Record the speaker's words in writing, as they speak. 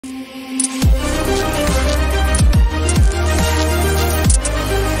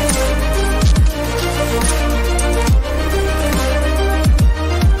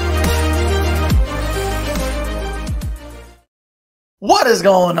What is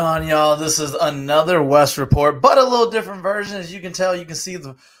going on, y'all? This is another West Report, but a little different version. As you can tell, you can see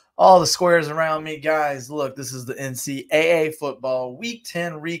all the squares around me. Guys, look, this is the NCAA football Week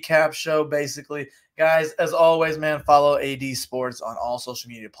 10 recap show, basically. Guys, as always, man, follow AD Sports on all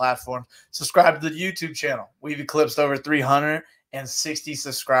social media platforms. Subscribe to the YouTube channel. We've eclipsed over 360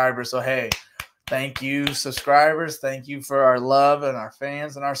 subscribers. So, hey, thank you, subscribers. Thank you for our love and our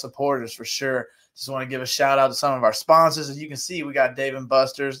fans and our supporters for sure. Just want to give a shout out to some of our sponsors. As you can see, we got Dave &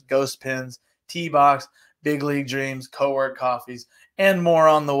 Buster's, Ghost Pins, T-Box, Big League Dreams, Co-work Coffees, and more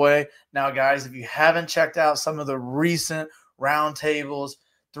on the way. Now, guys, if you haven't checked out some of the recent roundtables,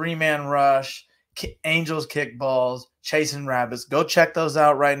 three-man rush, Angels kickballs, chasing rabbits, go check those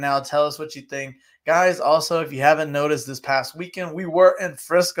out right now. Tell us what you think. Guys, also, if you haven't noticed, this past weekend, we were in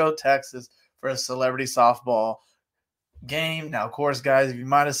Frisco, Texas for a celebrity softball game. Now, of course, guys, if you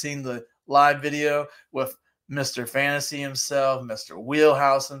might have seen the live video with Mr. Fantasy himself, Mr.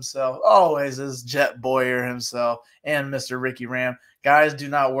 Wheelhouse himself, always is Jet Boyer himself, and Mr. Ricky Ram. Guys, do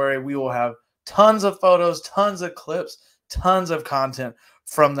not worry. We will have tons of photos, tons of clips, tons of content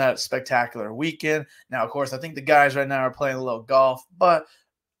from that spectacular weekend. Now, of course, I think the guys right now are playing a little golf, but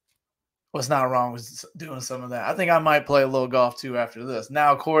what's not wrong with doing some of that? I think I might play a little golf too after this.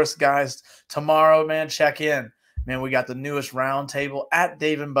 Now, of course, guys, tomorrow, man, check in. Man, we got the newest roundtable at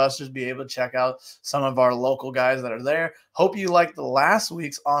Dave & Buster's. Be able to check out some of our local guys that are there. Hope you liked the last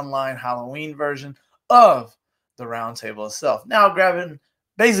week's online Halloween version of the roundtable itself. Now,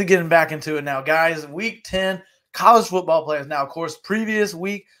 basically getting back into it now, guys. Week 10, college football players. Now, of course, previous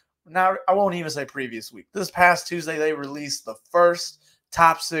week, now I won't even say previous week. This past Tuesday, they released the first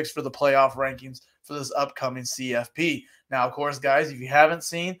top 6 for the playoff rankings for this upcoming CFP. Now, of course, guys, if you haven't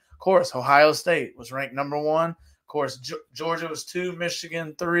seen, of course, Ohio State was ranked number 1. Of course, Georgia was 2,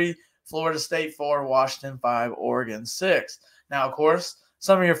 Michigan 3, Florida State 4, Washington 5, Oregon 6. Now, of course,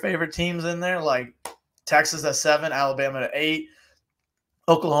 some of your favorite teams in there, like Texas at 7, Alabama at 8,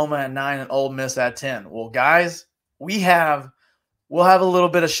 Oklahoma at 9, and Ole Miss at 10. Well, guys, we'll have a little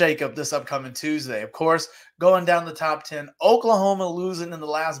bit of shakeup this upcoming Tuesday. Of course, going down the top 10, Oklahoma losing in the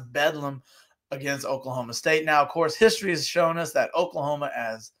last bedlam against Oklahoma State. Now, of course, history has shown us that Oklahoma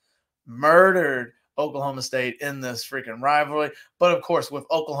has murdered Oklahoma State in this freaking rivalry. But, of course, with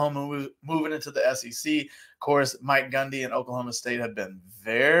Oklahoma moving into the SEC, of course, Mike Gundy and Oklahoma State have been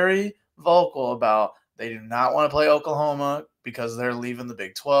very vocal about they do not want to play Oklahoma because they're leaving the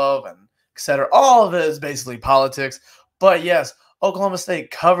Big 12 and et cetera. All of it is basically politics. But, yes, Oklahoma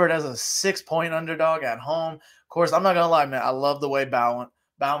State covered as a 6-point underdog at home. Of course, I'm not going to lie, man. I love the way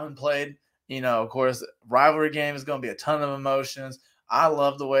Bauman played. You know, of course, rivalry game is going to be a ton of emotions. I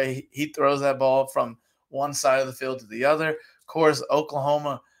love the way he throws that ball from one side of the field to the other. Of course,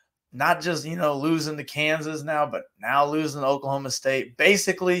 Oklahoma not just, losing to Kansas now, but now losing to Oklahoma State,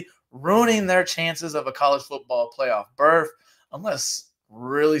 basically ruining their chances of a college football playoff berth unless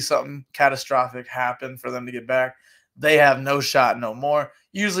really something catastrophic happened for them to get back. They have no shot no more.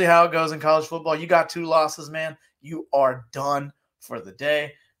 Usually how it goes in college football, you got 2 losses, man. You are done for the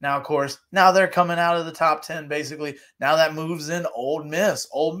day. Now, of course, now they're coming out of the top 10, basically. Now that moves in Ole Miss.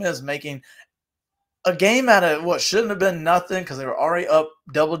 Ole Miss making a game out of what shouldn't have been nothing because they were already up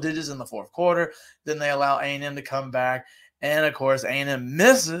double digits in the fourth quarter. Then they allow A&M to come back. And, of course, A&M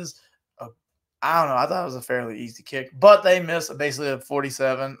misses. I don't know. I thought it was a fairly easy kick. But they missed basically a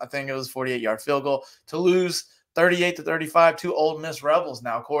 47, I think it was 48-yard field goal to lose 38-35 to Ole Miss Rebels.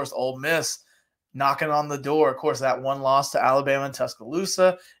 Now, of course, Ole Miss knocking on the door. Of course, that one loss to Alabama and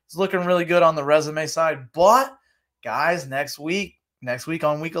Tuscaloosa is looking really good on the resume side. But, guys, next week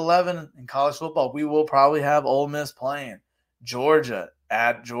on week 11 in college football, we will probably have Ole Miss playing Georgia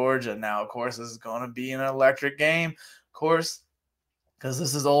at Georgia. Now, of course, this is going to be an electric game, of course, because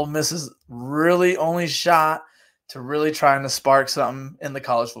this is Ole Miss's really only shot to really trying to spark something in the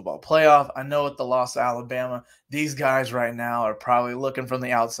college football playoff. I know with the loss to Alabama, these guys right now are probably looking from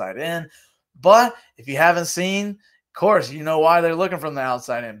the outside in. But if you haven't seen, of course, you know why they're looking from the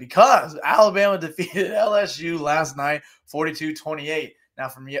outside in. Because Alabama defeated LSU last night 42-28.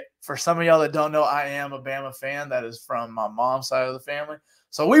 Now, for some of y'all that don't know, I am a Bama fan. That is from my mom's side of the family.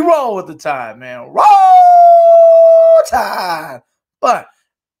 So we roll with the Tide, man. Roll Tide! But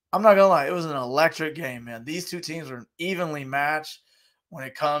I'm not going to lie. It was an electric game, man. These two teams were evenly matched when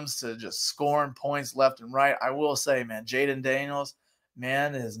it comes to just scoring points left and right. I will say, man, Jaden Daniels,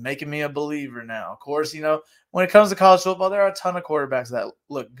 man, is making me a believer now. Of course, when it comes to college football, there are a ton of quarterbacks that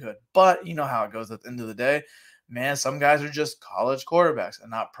look good. But you know how it goes at the end of the day. Man, some guys are just college quarterbacks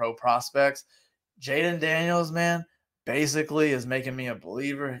and not pro prospects. Jaden Daniels, man, basically is making me a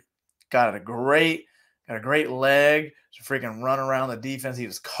believer. Got a great got a great leg to freaking run around the defense. He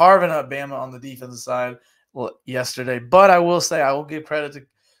was carving up Bama on the defensive side yesterday. But I will say, I will give credit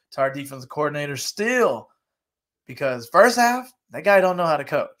to our defensive coordinator still, because first half, that guy don't know how to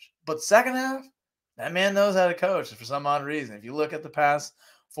coach. But second half, that man knows how to coach for some odd reason. If you look at the past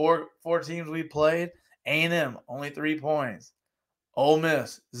four teams we played, A&M, only 3 points. Ole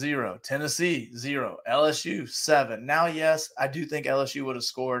Miss, 0. Tennessee, 0. LSU, 7. Now, yes, I do think LSU would have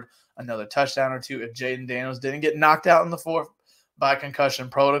scored another touchdown or two if Jaden Daniels didn't get knocked out in the fourth by concussion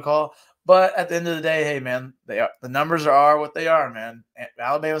protocol. But at the end of the day, hey, man, the numbers are what they are, man.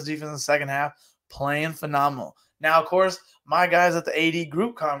 Alabama's defense in the second half playing phenomenal. Now, of course, my guys at the AD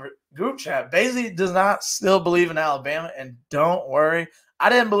group chat basically does not still believe in Alabama, and don't worry. I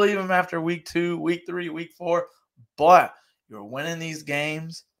didn't believe him after week 2, week 3, week 4, but you're winning these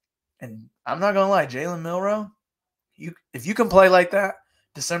games, and I'm not going to lie, Jalen Milroe, if you can play like that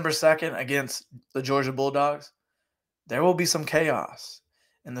December 2nd against the Georgia Bulldogs, there will be some chaos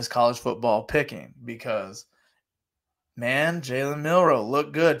in this college football picking because, man, Jalen Milroe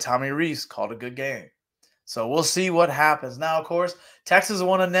looked good. Tommy Rees called a good game. So we'll see what happens. Now, of course, Texas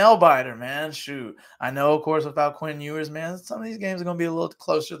won a nail-biter, man. Shoot. I know, of course, without Quinn Ewers, man, some of these games are going to be a little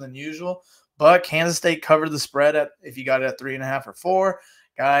closer than usual. But Kansas State covered the spread if you got it at 3.5 or 4.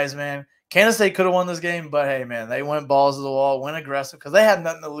 Guys, man, Kansas State could have won this game, but hey, man, they went balls to the wall, went aggressive because they had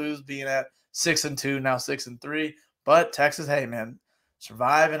nothing to lose being at 6-2, now 6-3. But Texas, hey, man,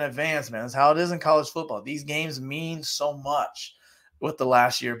 survive and advance, man. That's how it is in college football. These games mean so much with the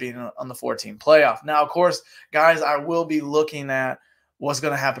last year being on the 14 playoff. Now, of course, guys, I will be looking at what's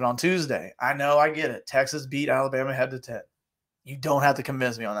going to happen on Tuesday. I know, I get it. Texas beat Alabama head to 10. You don't have to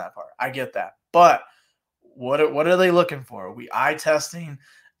convince me on that part. I get that. But what are they looking for? Are we eye testing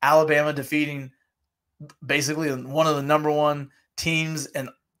Alabama defeating basically one of the number one teams in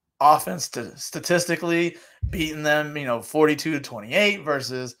offense statistically, beating them, 42-28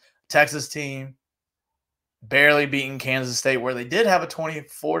 versus Texas team barely beating Kansas State, where they did have a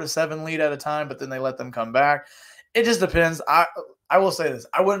 24-7 lead at a time, but then they let them come back. It just depends. I will say this.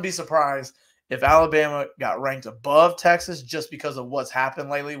 I wouldn't be surprised if Alabama got ranked above Texas just because of what's happened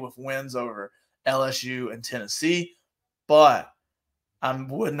lately with wins over LSU and Tennessee. But I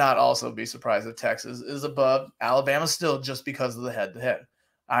would not also be surprised if Texas is above Alabama still just because of the head-to-head.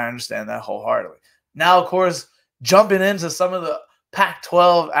 I understand that wholeheartedly. Now, of course, jumping into some of the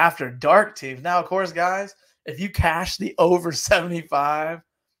Pac-12 after dark teams. Now, of course, guys, if you cash the over 75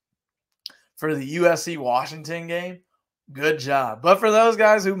 for the USC-Washington game, good job. But for those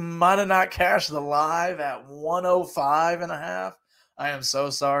guys who might have not cashed the live at 105.5, I am so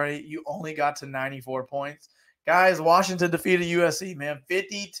sorry. You only got to 94 points. Guys, Washington defeated USC, man,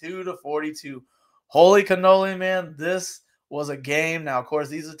 52-42. Holy cannoli, man. This was a game. Now, of course,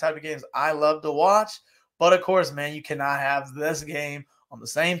 these are the type of games I love to watch. But, of course, man, you cannot have this game on the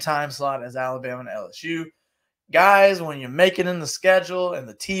same time slot as Alabama and LSU. Guys, when you make it in the schedule and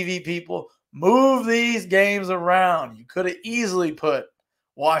the TV people, move these games around. You could have easily put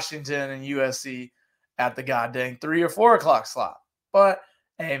Washington and USC at the goddamn 3 or 4 o'clock slot. But,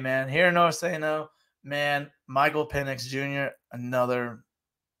 hey, man, hear no, say no. Man, Michael Penix Jr., another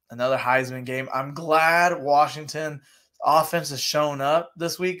Heisman game. I'm glad Washington offense has shown up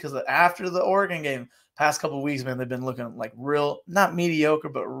this week because after the Oregon game, past couple of weeks, man, they've been looking like real, not mediocre,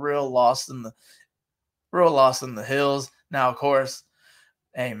 but real lost in the hills. Now, of course,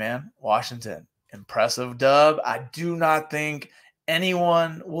 hey, man, Washington, impressive dub. I do not think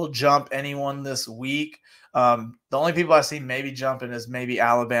anyone will jump anyone this week. The only people I see maybe jumping is maybe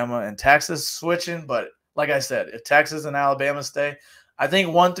Alabama and Texas switching. But like I said, if Texas and Alabama stay, I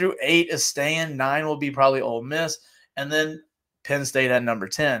think 1 through 8 is staying. 9 will be probably Ole Miss. And then Penn State at number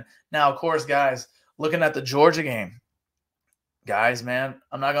 10. Now, of course, guys, looking at the Georgia game, guys, man,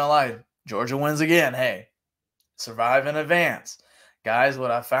 I'm not going to lie. Georgia wins again. Hey, survive and advance. Guys,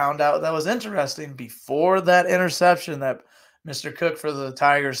 what I found out that was interesting before that interception that Mr. Cook for the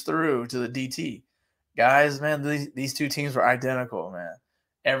Tigers threw to the DT, guys, man, these two teams were identical, man.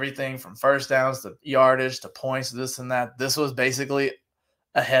 Everything from first downs to yardage to points, this and that. This was basically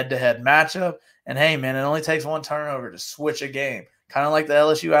a head-to-head matchup. And, hey, man, it only takes one turnover to switch a game, kind of like the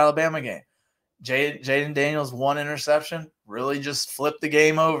LSU-Alabama game. Jaden Daniels' one interception really just flipped the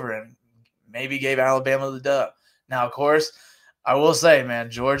game over and maybe gave Alabama the dub. Now, of course, I will say,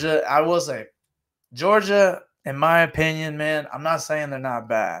 man, Georgia, in my opinion, man, I'm not saying they're not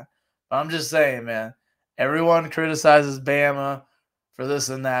bad. But I'm just saying, man, everyone criticizes Bama for this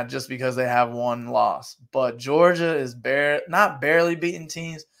and that just because they have one loss. But Georgia is not barely beating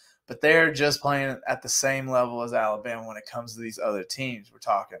teams, but they're just playing at the same level as Alabama when it comes to these other teams. We're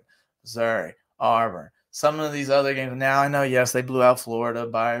talking Missouri, Auburn, some of these other games. Now I know, yes, they blew out Florida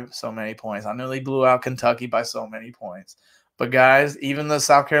by so many points. I know they blew out Kentucky by so many points. But guys, even the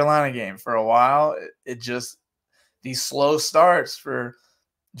South Carolina game, for a while, it just these slow starts for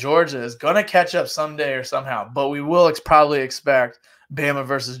Georgia is going to catch up someday or somehow. But we will probably expect Bama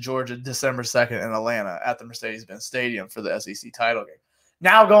versus Georgia December 2nd in Atlanta at the Mercedes-Benz Stadium for the SEC title game.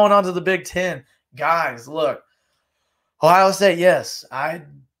 Now going on to the Big Ten. Guys, look, Ohio State, yes, I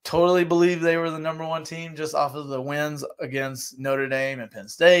totally believe they were the number one team just off of the wins against Notre Dame and Penn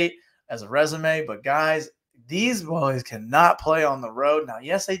State as a resume. But guys, these boys cannot play on the road. Now,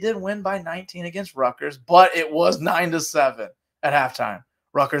 yes, they did win by 19 against Rutgers, but it was 9-7 at halftime.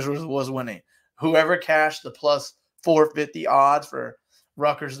 Rutgers was winning. Whoever cashed the plus 450 odds for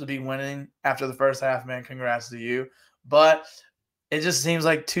Rutgers to be winning after the first half, man, congrats to you. But it just seems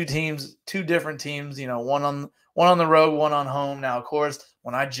like two different teams, one on the road, one on home. Now, of course,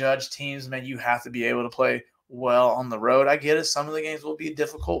 when I judge teams, man, you have to be able to play well on the road. I get it. Some of the games will be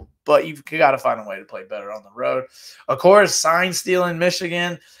difficult, but you've got to find a way to play better on the road. Of course, sign stealing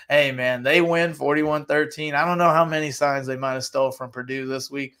Michigan. Hey, man, they win 41-13. I don't know how many signs they might have stole from Purdue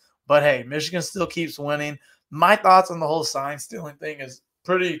this week, but hey, Michigan still keeps winning. My thoughts on the whole sign stealing thing is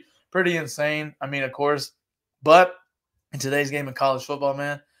pretty insane. I mean, of course, but in today's game of college football,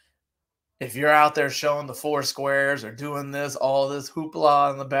 man, if you're out there showing the 4 squares or doing this, all this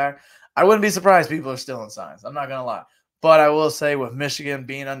hoopla in the back, I wouldn't be surprised people are stealing signs. I'm not going to lie. But I will say with Michigan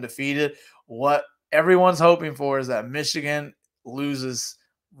being undefeated, what everyone's hoping for is that Michigan loses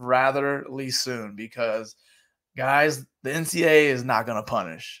ratherly soon because, guys, the NCAA is not going to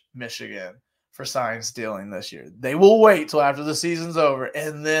punish Michigan for sign stealing this year. They will wait till after the season's over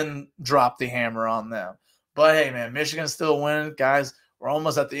and then drop the hammer on them. But, hey, man, Michigan's still winning. Guys, we're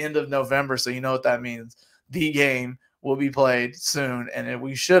almost at the end of November, so you know what that means. The game will be played soon, and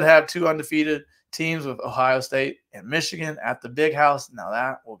we should have 2 undefeated teams with Ohio State and Michigan at the Big House. Now,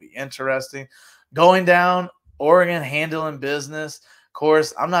 that will be interesting. Going down, Oregon handling business. Of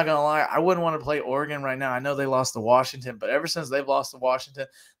course, I'm not going to lie. I wouldn't want to play Oregon right now. I know they lost to Washington, but ever since they've lost to Washington,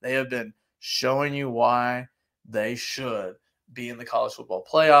 they have been showing you why they should be in the college football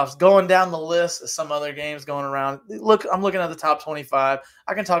playoffs. Going down the list of some other games going around. Look, I'm looking at the top 25.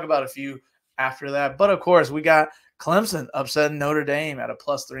 I can talk about a few after that. But, of course, we got Clemson upsetting Notre Dame at a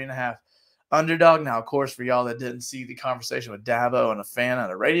plus 3.5 underdog. Now, of course, for y'all that didn't see the conversation with Dabo and a fan at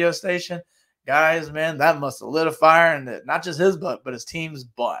a radio station, guys, man, that must have lit a fire in not just his butt, but his team's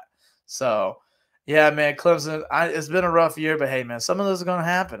butt. So, yeah, man, Clemson, it's been a rough year, but, hey, man, some of this is going to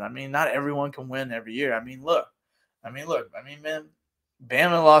happen. I mean, not everyone can win every year. I mean, man,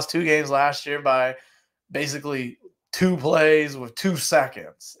 Bama lost 2 games last year by basically 2 plays with 2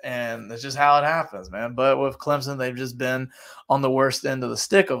 seconds, and that's just how it happens, man. But with Clemson, they've just been on the worst end of the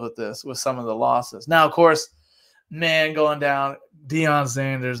stick of this with some of the losses. Now, of course, man, going down, Deion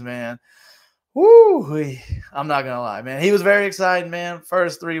Sanders, man. Woo! I'm not going to lie, man. He was very excited, man.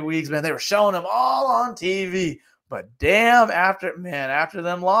 First 3 weeks, man, they were showing him all on TV. But damn, after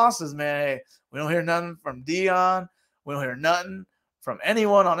them losses, man, hey, we don't hear nothing from Deion. We don't hear nothing from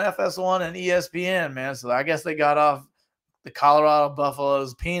anyone on FS1 and ESPN, man. So I guess they got off the Colorado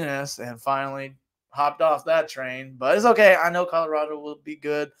Buffalo's penis and finally hopped off that train. But it's okay. I know Colorado will be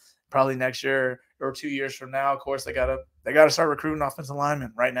good probably next year or 2 years from now. Of course, they gotta start recruiting offensive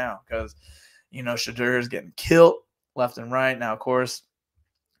linemen right now because Shadur is getting killed left and right. Now, of course,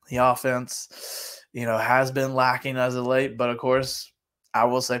 the offense, has been lacking as of late. But of course, I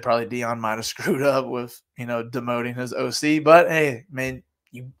will say probably Deion might have screwed up with, demoting his OC. But hey, man,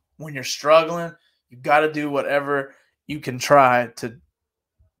 when you're struggling, you got to do whatever you can try to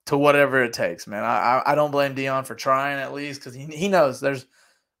whatever it takes, man. I don't blame Deion for trying at least because he knows there's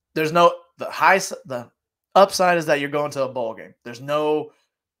no the upside is that you're going to a bowl game. There's no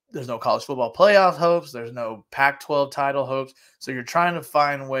college football playoff hopes. There's no Pac-12 title hopes. So you're trying to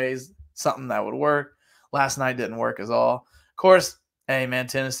find ways, something that would work. Last night didn't work at all. Of course, hey, man,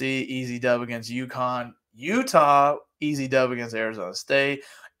 Tennessee, easy dub against UConn. Utah, easy dub against Arizona State.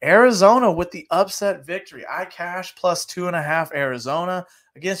 Arizona with the upset victory. I cashed plus 2.5 Arizona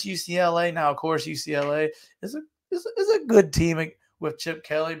against UCLA. Now, of course, UCLA is a good team with Chip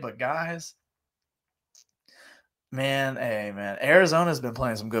Kelly. But, guys, man, hey, man, Arizona's been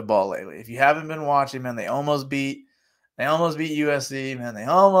playing some good ball lately. If you haven't been watching, man, they almost beat USC, man. They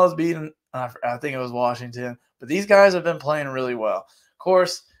almost beat them. I think it was Washington. But these guys have been playing really well. Of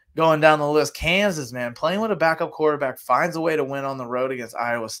course, going down the list, Kansas, man, playing with a backup quarterback, finds a way to win on the road against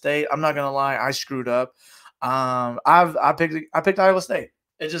Iowa State. I'm not gonna lie, I screwed up. I picked Iowa State.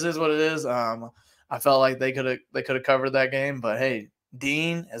 It just is what it is. I felt like they could have covered that game, but hey,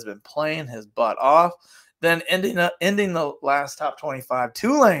 Dean has been playing his butt off. Then ending the last top 25,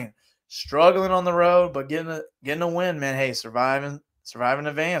 Tulane struggling on the road, but getting a win, man. Hey, surviving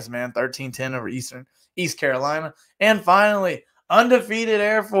advance, man. 13-10 over East Carolina. And finally, undefeated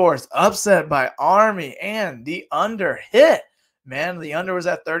Air Force upset by Army, and the under hit. Man, the under was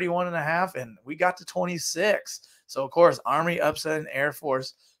at 31.5, and we got to 26. So, of course, Army upsetting Air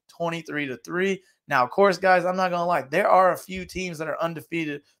Force 23-3. Now, of course, guys, I'm not going to lie. There are a few teams that are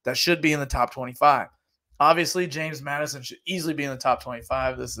undefeated that should be in the top 25. Obviously, James Madison should easily be in the top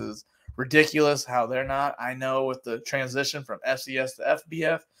 25. This is ridiculous how they're not. I know with the transition from FCS to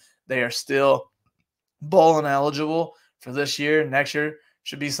FBF, they are still bowl ineligible for this year. Next year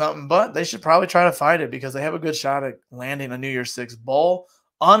should be something, but they should probably try to fight it because they have a good shot at landing a New Year's Six bowl,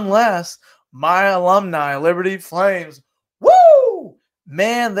 unless my alumni, Liberty Flames, woo!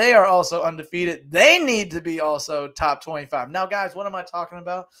 Man, they are also undefeated. They need to be also top 25. Now, guys, what am I talking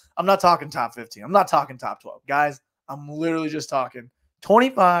about? I'm not talking top 15. I'm not talking top 12. Guys, I'm literally just talking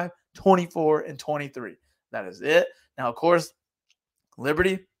 25, 24, and 23. That is it. Now, of course,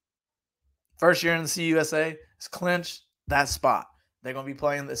 Liberty, first year in the CUSA, is clinched that spot. They're going to be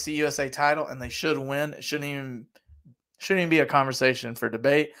playing the CUSA title, and they should win. It shouldn't even be a conversation for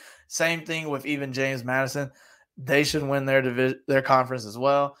debate. Same thing with even James Madison. They should win their conference as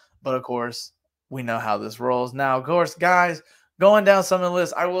well. But, of course, we know how this rolls. Now, of course, guys, going down some of the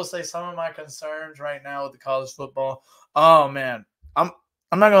lists, I will say some of my concerns right now with the college football. Oh, man. I'm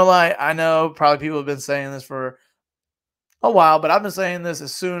not going to lie. I know probably people have been saying this for a while, but I've been saying this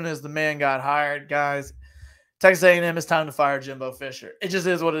as soon as the man got hired, guys. Texas A&M, it's time to fire Jimbo Fisher. It just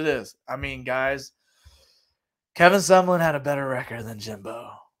is what it is. I mean, guys, Kevin Sumlin had a better record than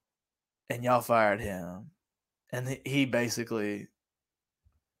Jimbo, and y'all fired him. And he basically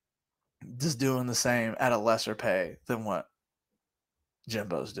just doing the same at a lesser pay than what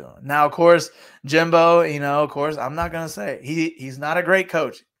Jimbo's doing. Now, of course, Jimbo, of course, I'm not going to say he's not a great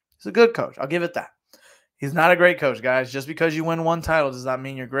coach. He's a good coach. I'll give it that. He's not a great coach, guys. Just because you win one title does not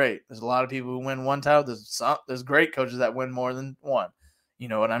mean you're great. There's a lot of people who win one title. There's great coaches that win more than one. You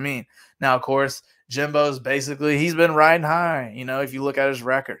know what I mean? Now, of course, Jimbo's basically, he's been riding high. If you look at his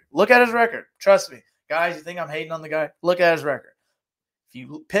record. Trust me. Guys, you think I'm hating on the guy? Look at his record. If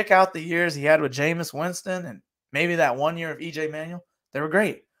you pick out the years he had with Jameis Winston and maybe that 1 year of E.J. Manuel, they were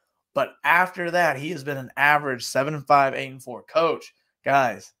great. But after that, he has been an average 7-5, 8-4 coach.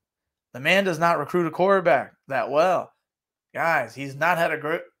 Guys, the man does not recruit a quarterback that well. Guys, he's not had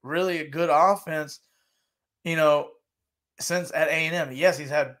really good offense, since at A&M. Yes, he's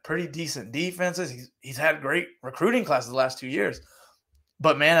had pretty decent defenses. He's had great recruiting classes the last 2 years.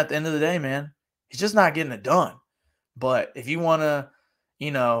 But, man, at the end of the day, man, he's just not getting it done. But if you want to,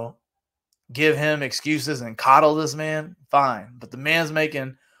 give him excuses and coddle this man, fine. But the man's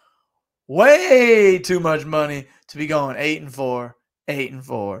making way too much money to be going 8-4,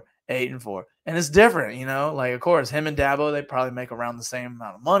 8-4, 8-4. And it's different, Like, of course, him and Dabo, they probably make around the same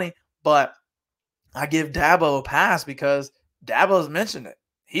amount of money. But I give Dabo a pass because Dabo's mentioned it.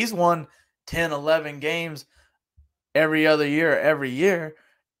 He's won 10, 11 games every year.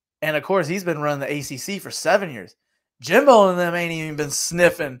 And, of course, he's been running the ACC for 7 years. Jimbo and them ain't even been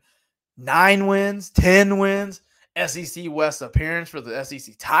sniffing 9 wins, 10 wins, SEC West appearance for the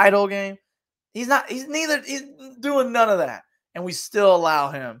SEC title game. He's doing none of that. And we still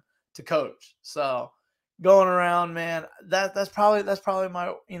allow him to coach. So going around, man, that's probably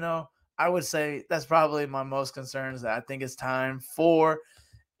my, I would say that's probably my most concerns that I think it's time for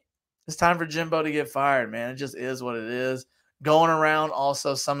Jimbo to get fired, man. It just is what it is. Going around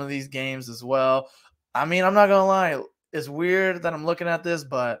also some of these games as well. I mean, I'm not going to lie. It's weird that I'm looking at this,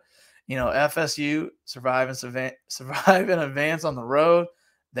 but, FSU survive and advance on the road.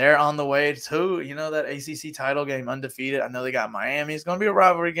 They're on the way to, that ACC title game undefeated. I know they got Miami. It's going to be a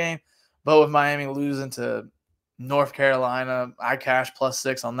rivalry game, but with Miami losing to North Carolina, I cash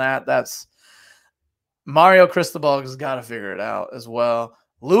 +6 on that. That's Mario Cristobal has got to figure it out as well.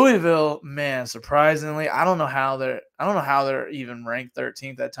 Louisville, man, surprisingly, I don't know how they're even ranked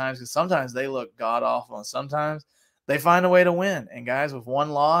 13th at times because sometimes they look god awful and sometimes they find a way to win. And guys, with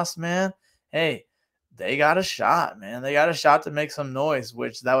one loss, man, hey, they got a shot, man. They got a shot to make some noise,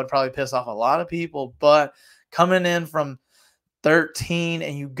 which that would probably piss off a lot of people. But coming in from 13,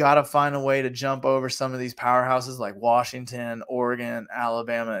 and you got to find a way to jump over some of these powerhouses like Washington, Oregon,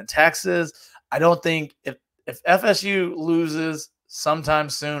 Alabama, and Texas. I don't think if FSU loses sometime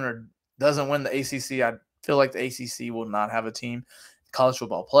soon or doesn't win the ACC, I feel like the ACC will not have a team college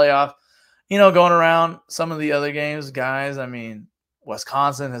football playoff. Going around some of the other games, guys, I mean,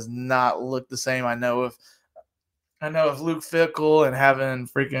 Wisconsin has not looked the same. I know if Luke Fickell and having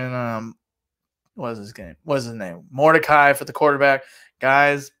freaking What is his name? Mordecai for the quarterback.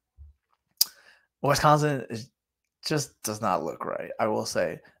 Guys, Wisconsin just does not look right, I will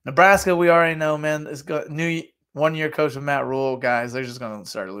say. Nebraska, we already know, man, is new 1-year coach with Matt Rule. Guys, they're just going to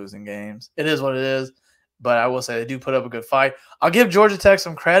start losing games. It is what it is. But I will say they do put up a good fight. I'll give Georgia Tech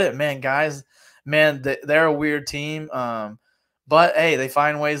some credit. Man, guys, man, they're a weird team. But, hey, they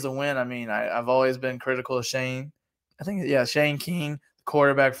find ways to win. I mean, I've always been critical of Shane. Shane King,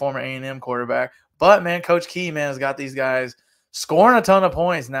 quarterback, former A&M quarterback. But, man, Coach Key, man, has got these guys scoring a ton of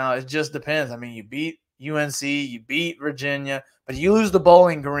points. Now, it just depends. I mean, you beat UNC, you beat Virginia, but you lose the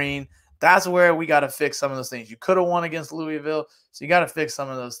Bowling Green. That's where we got to fix some of those things. You could have won against Louisville, so you got to fix some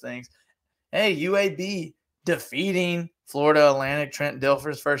of those things. Hey, UAB defeating Florida Atlantic, Trent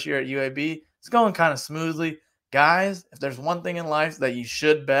Dilfer's first year at UAB. It's going kind of smoothly. Guys, if there's one thing in life that you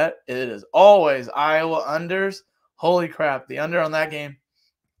should bet, it is always Iowa unders. Holy crap, the under on that game,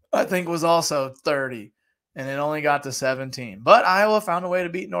 I think, was also 30, and it only got to 17. But Iowa found a way to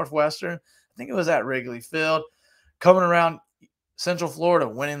beat Northwestern. I think it was at Wrigley Field. Coming around Central Florida,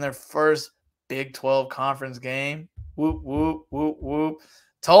 winning their first Big 12 conference game. Whoop, whoop, whoop, whoop.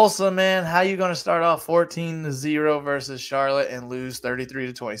 Tulsa, man, how you going to start off 14-0 versus Charlotte and lose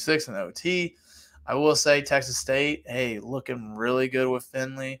 33-26 in OT? I will say Texas State, hey, looking really good with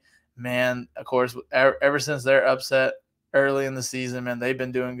Finley. Man, of course, ever since their upset early in the season, man, they've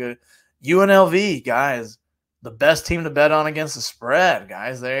been doing good. UNLV, guys, the best team to bet on against the spread,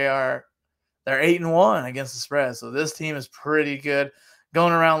 guys. They're 8-1 against the spread. So this team is pretty good.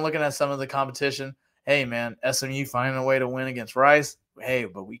 Going around looking at some of the competition, hey, man, SMU finding a way to win against Rice. Hey,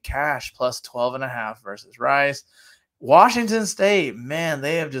 but we cash plus 12.5 versus Rice. Washington State, man,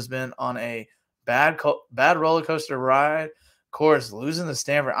 they have just been on a bad roller coaster ride. Of course, losing to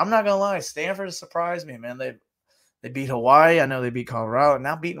Stanford. I'm not gonna lie, Stanford has surprised me, man. They beat Hawaii. I know they beat Colorado.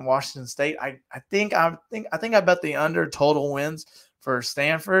 Now beating Washington State. I think I bet the under total wins for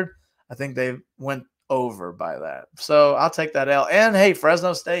Stanford. I think they went over by that. So I'll take that L. And hey,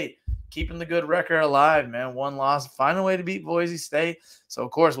 Fresno State, keeping the good record alive, man. 1 loss, find a way to beat Boise State. So,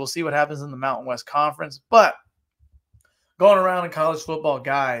 of course, we'll see what happens in the Mountain West Conference. But going around in college football,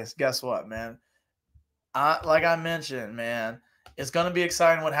 guys, guess what, man? Like I mentioned, man, it's going to be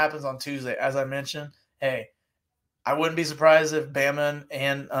exciting what happens on Tuesday. As I mentioned, hey, I wouldn't be surprised if Bama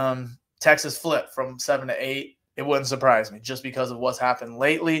and Texas flip from 7 to 8. It wouldn't surprise me just because of what's happened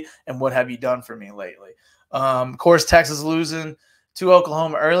lately and what have you done for me lately. Of course, Texas losing to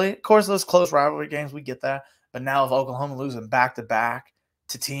Oklahoma early. Of course, those close rivalry games, we get that. But now if Oklahoma losing back-to-back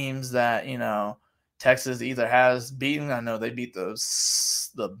to teams that, Texas either has beaten. I know they beat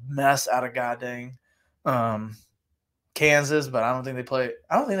the mess out of goddamn Kansas, but I don't think they play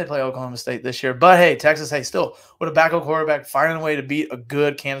Oklahoma State this year. But, hey, Texas, still with a backup quarterback, finding a way to beat a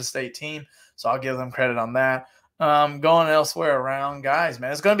good Kansas State team. So I'll give them credit on that. Going elsewhere around, guys,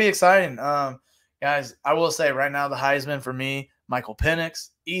 man, it's going to be exciting. Guys, I will say right now the Heisman for me, Michael Penix,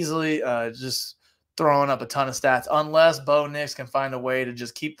 easily just throwing up a ton of stats. Unless Bo Nix can find a way to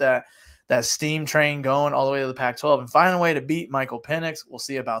just keep that steam train going all the way to the Pac-12 and find a way to beat Michael Penix. We'll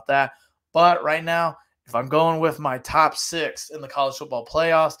see about that. But right now, if I'm going with my top 6 in the college football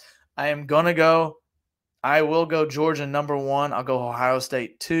playoffs, I will go Georgia number 1. I'll go Ohio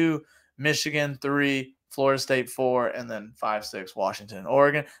State 2, Michigan 3, Florida State 4, and then 5, 6, Washington,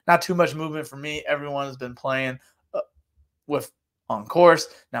 Oregon. Not too much movement for me. Everyone has been playing on course.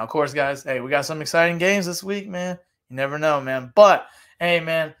 Now, of course, guys, hey, we got some exciting games this week, man. You never know, man. But, hey,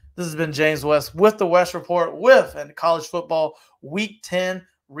 man, this has been James West with the West Report with a college football Week 10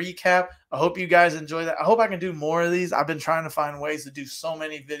 recap. I hope you guys enjoy that. I hope I can do more of these. I've been trying to find ways to do so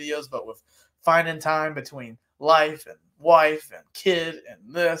many videos, but with finding time between life and wife and kid and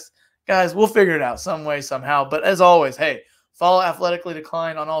this, guys, we'll figure it out some way, somehow. But as always, hey, follow Athletically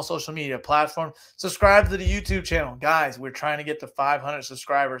Declined on all social media platforms. Subscribe to the YouTube channel. Guys, we're trying to get to 500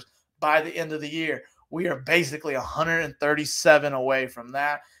 subscribers by the end of the year. We are basically 137 away from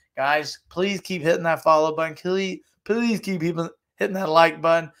that. Guys, please keep hitting that follow button. Please keep hitting that like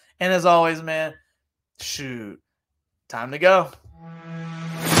button. And as always, man, shoot, time to go.